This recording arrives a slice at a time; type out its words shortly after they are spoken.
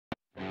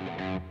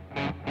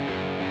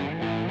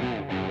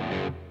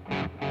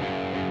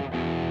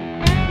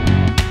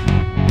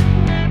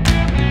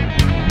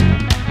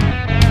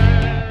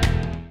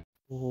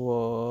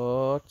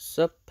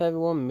up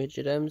everyone,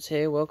 Midget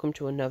here. Welcome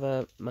to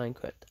another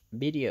Minecraft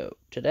video.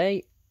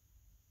 Today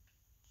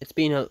it's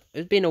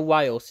been a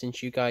while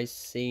since you guys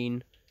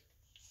seen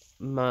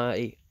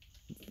my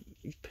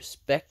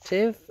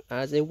perspective,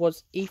 as it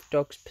was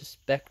EveDog's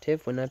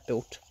perspective when I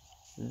built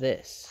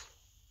this.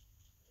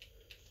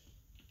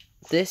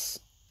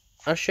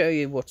 I'll show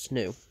you what's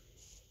new.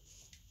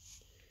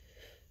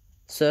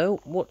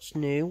 So what's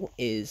new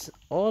is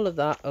all of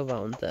that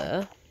around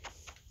there.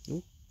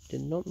 Ooh,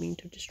 did not mean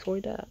to destroy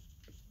that.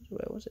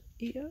 Where was it?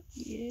 Here?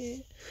 Yeah.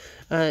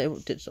 It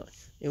would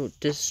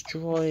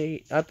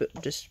destroy. I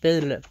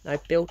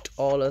built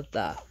all of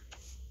that,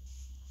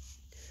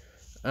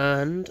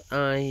 and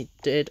I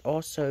did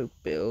also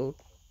build.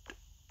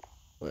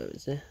 Where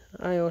is it?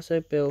 I also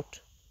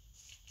built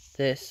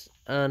this,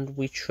 and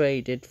we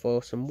traded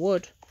for some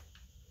wood,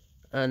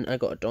 and I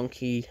got a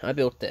donkey. I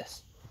built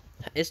this.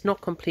 It's not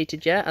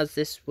completed yet, as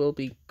this will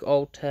be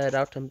all teared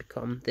out and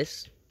become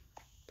this.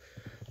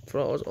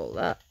 Floors, all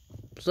that.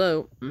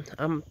 So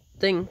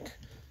think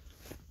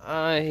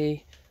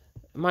I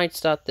might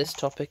start this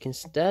topic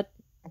instead,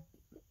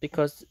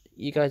 because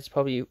you guys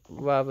probably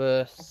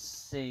rather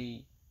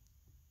see.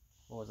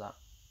 What was that?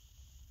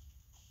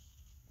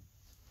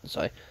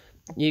 Sorry.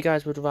 You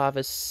guys would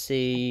rather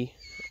see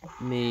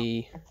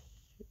me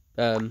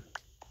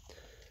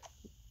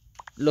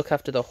look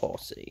after the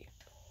horsey.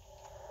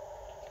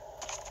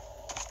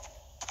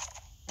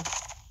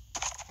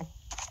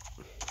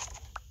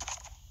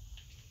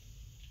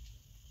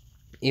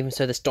 Even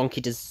so, this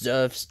donkey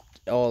deserves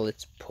all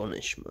its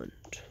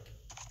punishment.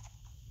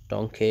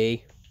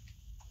 Donkey.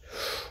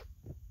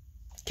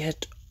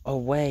 Get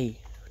away.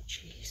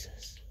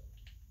 Jesus.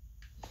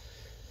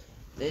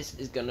 This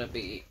is gonna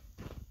be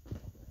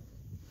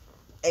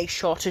a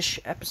shortish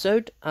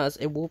episode, as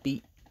it will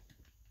be.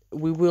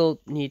 We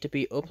will need to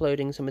be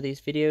uploading some of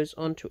these videos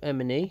onto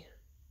M&E.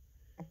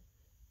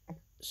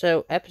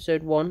 So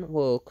episode 1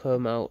 will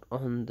come out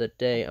on the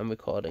day I'm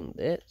recording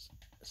this.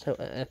 So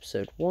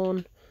episode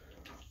 1.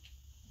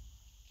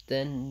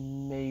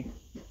 Then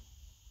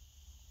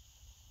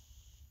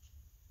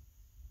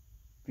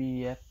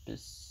maybe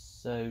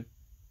episode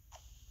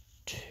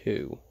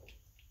 2.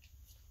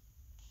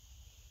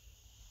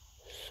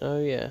 So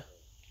yeah,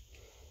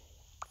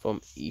 from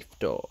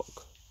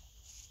EveDog.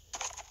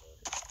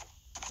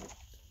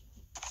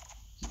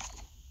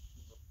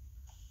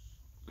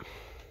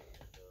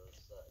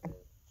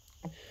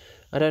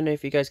 I don't know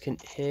if you guys can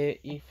hear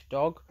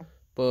EveDog,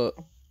 but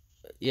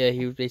yeah,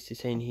 he was basically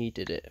saying he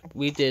did it.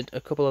 We did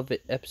a couple of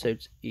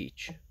episodes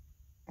each.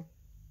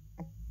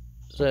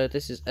 So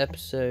this is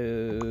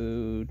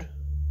episode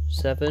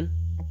 7.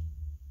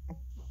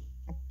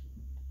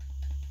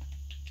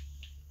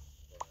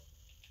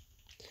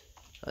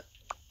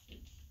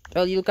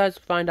 Well, you guys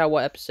find out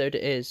what episode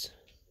it is.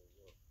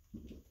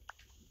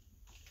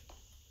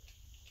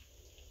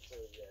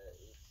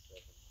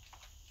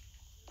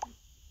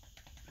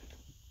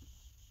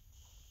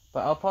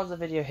 But I'll pause the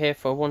video here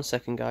for 1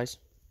 second, guys.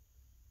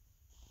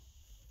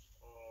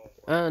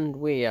 And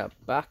we are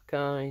back,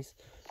 guys.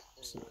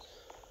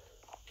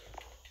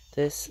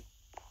 This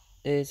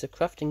is a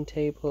crafting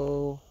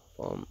table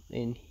from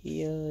in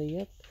here,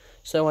 yep.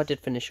 So I did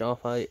finish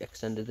off, I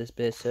extended this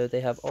bit so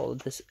they have all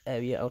of this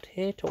area out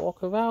here to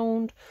walk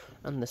around,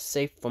 and they're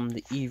safe from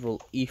the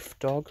evil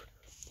EveDog,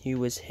 who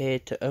was here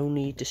to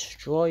only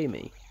destroy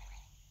me.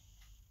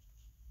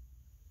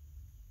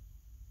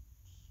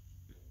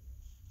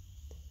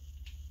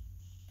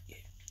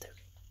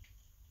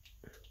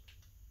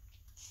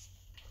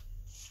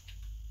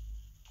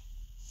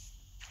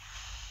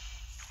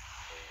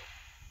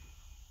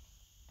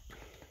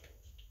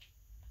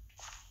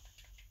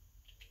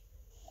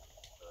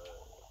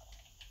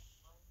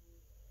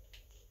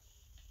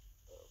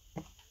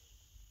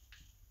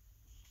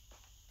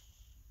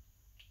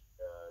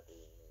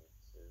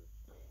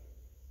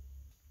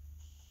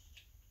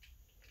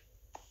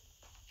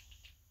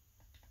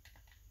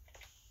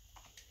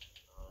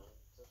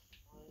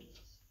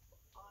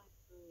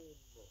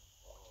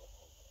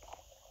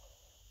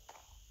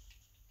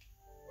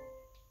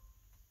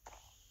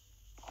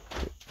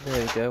 There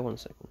we go, 1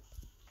 second.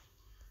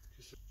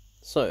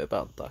 Sorry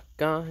about that,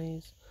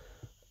 guys.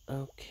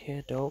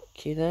 Okie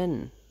dokie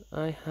then.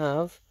 I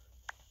have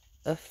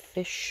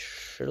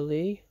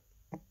officially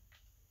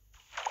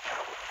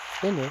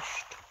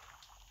finished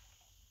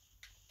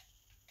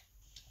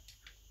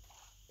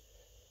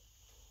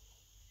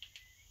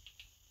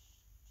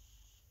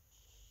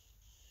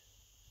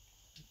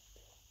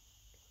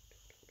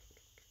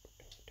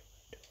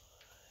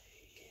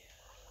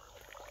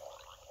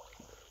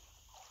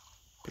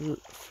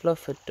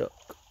Fluffer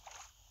Duck.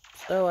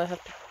 So I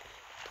have to.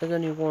 There's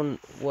only one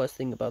worst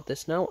thing about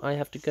this now. I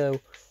have to go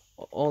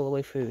all the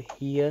way through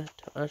here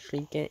to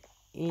actually get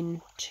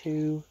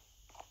into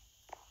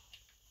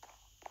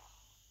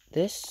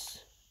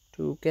this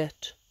to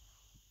get.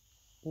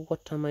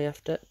 What am I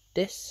after?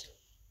 This?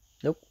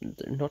 Nope,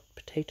 not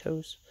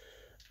potatoes.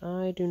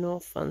 I do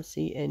not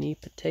fancy any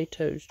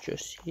potatoes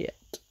just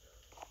yet.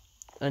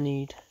 I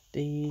need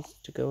these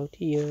to go out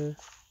here.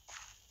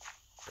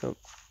 Come.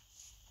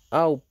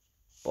 Oh,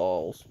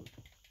 balls.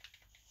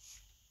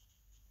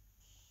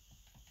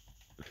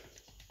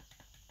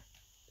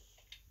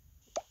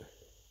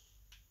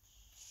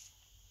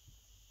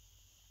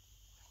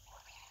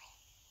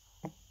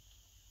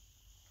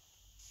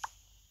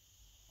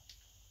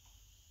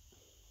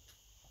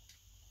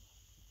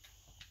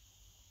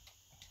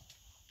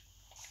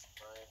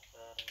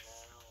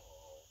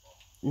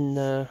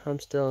 No, I'm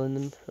still in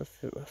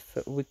the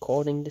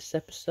recording this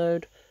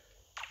episode.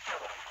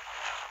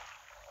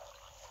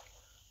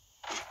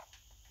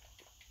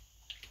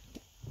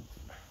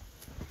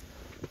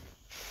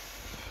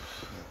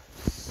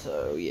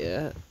 So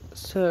yeah,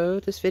 so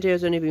this video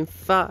has only been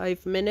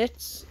 5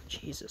 minutes.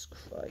 Jesus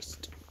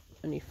Christ,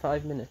 only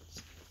 5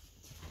 minutes.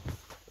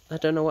 I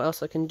don't know what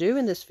else I can do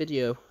in this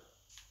video.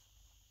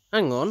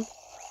 Hang on,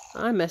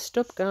 I messed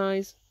up,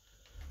 guys.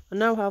 I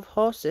now have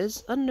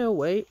horses and no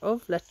way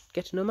of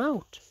getting them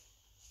out.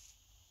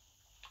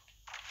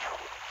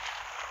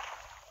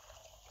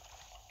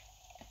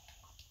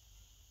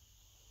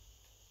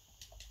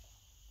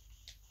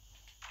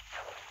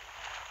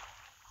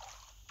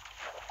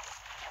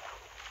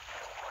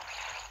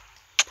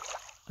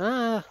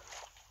 Ah.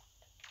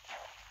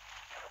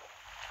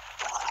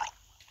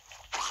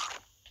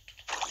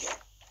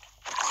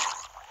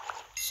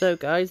 So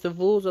guys, the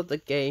rules of the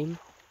game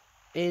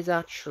is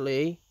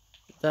actually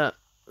that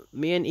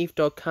me and Eve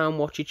Dog can't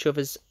watch each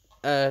other's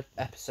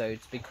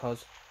episodes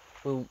because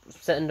we're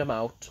setting them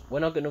out. We're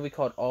not going to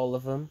record all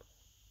of them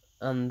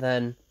and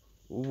then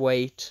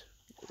wait.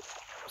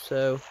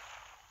 So,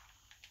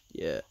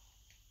 yeah.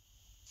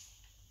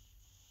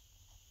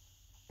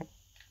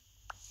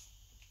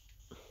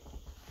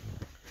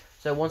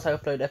 So once I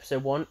upload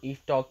episode 1,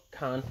 Eve Dog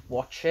can't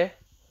watch it.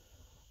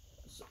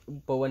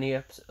 But when he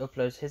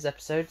uploads his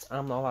episodes,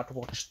 I'm not allowed to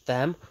watch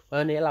them. We're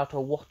only allowed to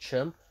watch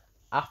them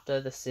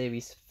after the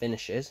series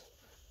finishes.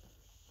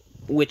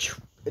 Which,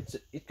 it's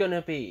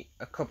gonna be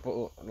a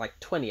couple, like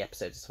 20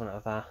 episodes or something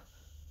like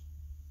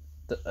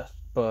that.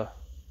 But,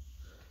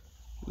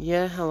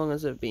 yeah, how long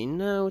has it been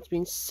now? It's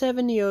been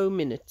 70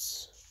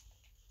 minutes.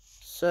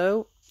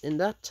 So, in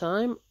that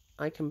time,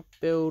 I can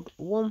build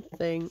one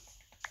thing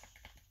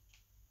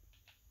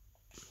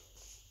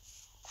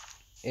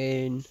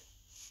in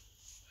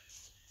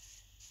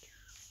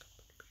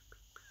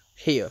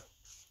here.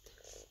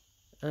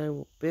 I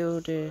will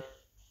build it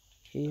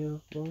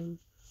here. 1,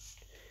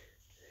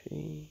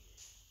 3.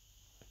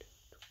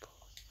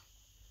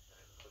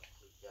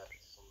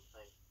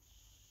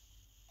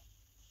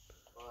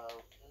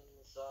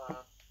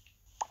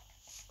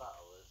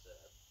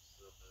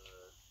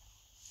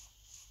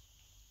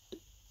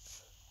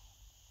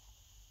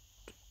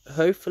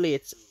 Hopefully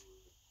it's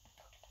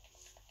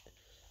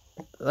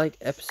like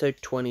episode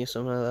 20 or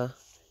something like that.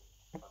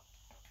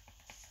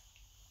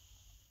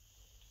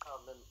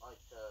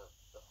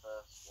 The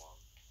first one.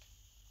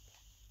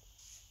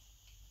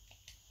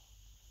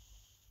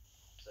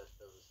 So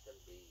there was going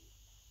to be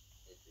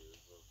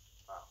videos of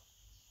battles.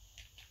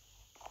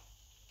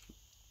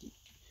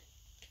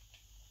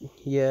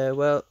 Yeah,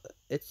 well,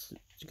 it's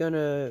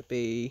gonna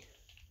be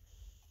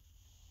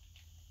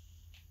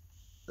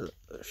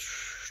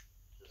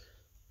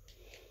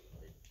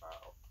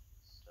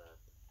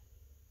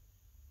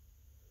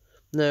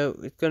no,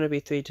 it's gonna be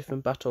 3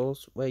 different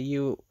battles where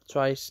you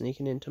try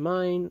sneaking into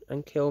mine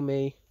and kill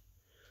me,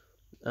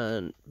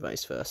 and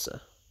vice versa.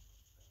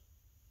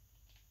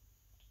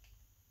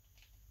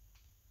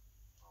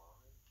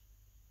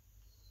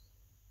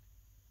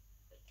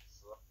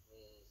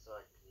 So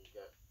I can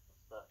get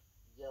that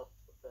yelp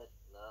bed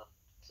now,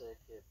 take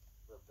it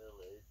to the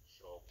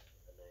village,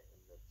 open it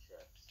in the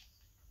chest.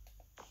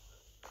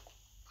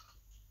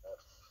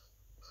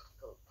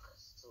 Put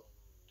some,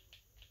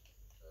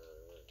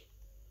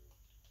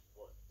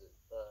 what is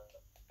it,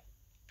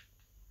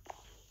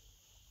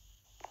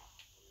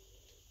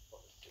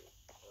 what is it,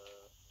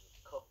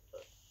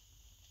 copper.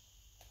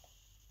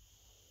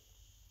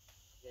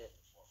 Forget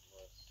what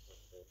most of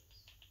it is.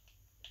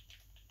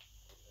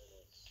 And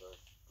it's so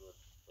good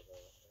for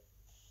that.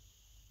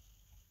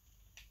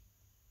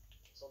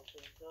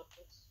 Something else,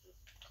 just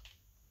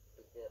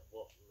forget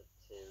what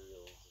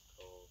materials are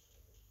called.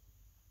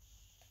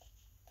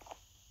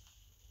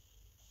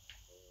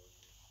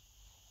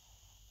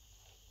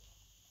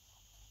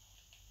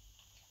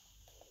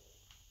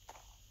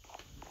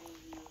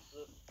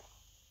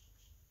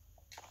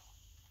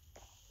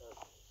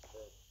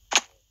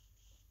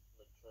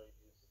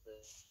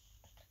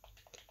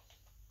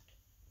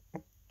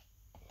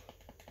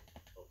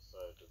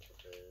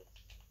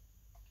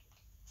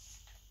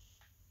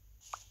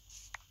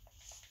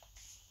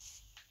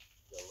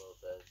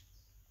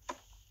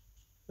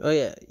 Oh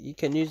yeah, you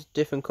can use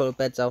different colored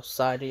beds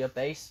outside of your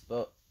base,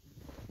 but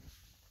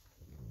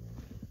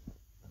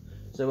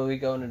so when we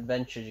go on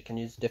adventures, you can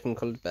use different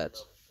colored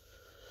beds.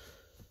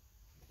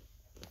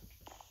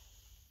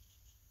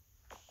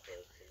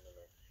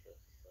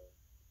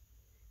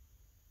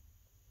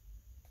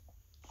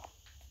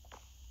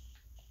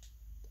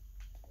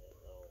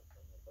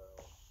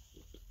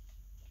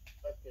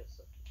 I guess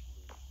I could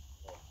leave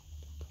one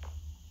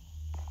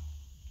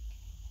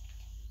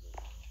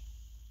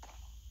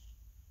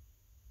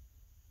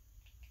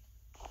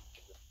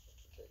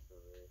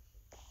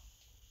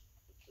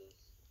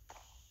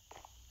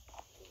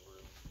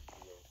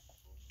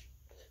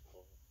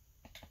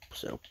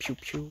So pew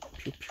pew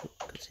pew pew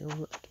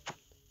concealment.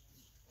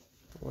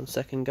 1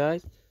 second,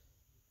 guys.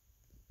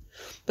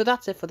 But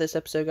that's it for this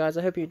episode, guys.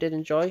 I hope you did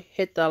enjoy.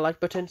 Hit that like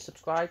button,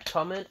 subscribe,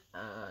 comment,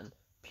 and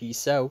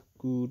peace out.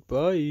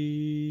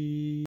 Goodbye.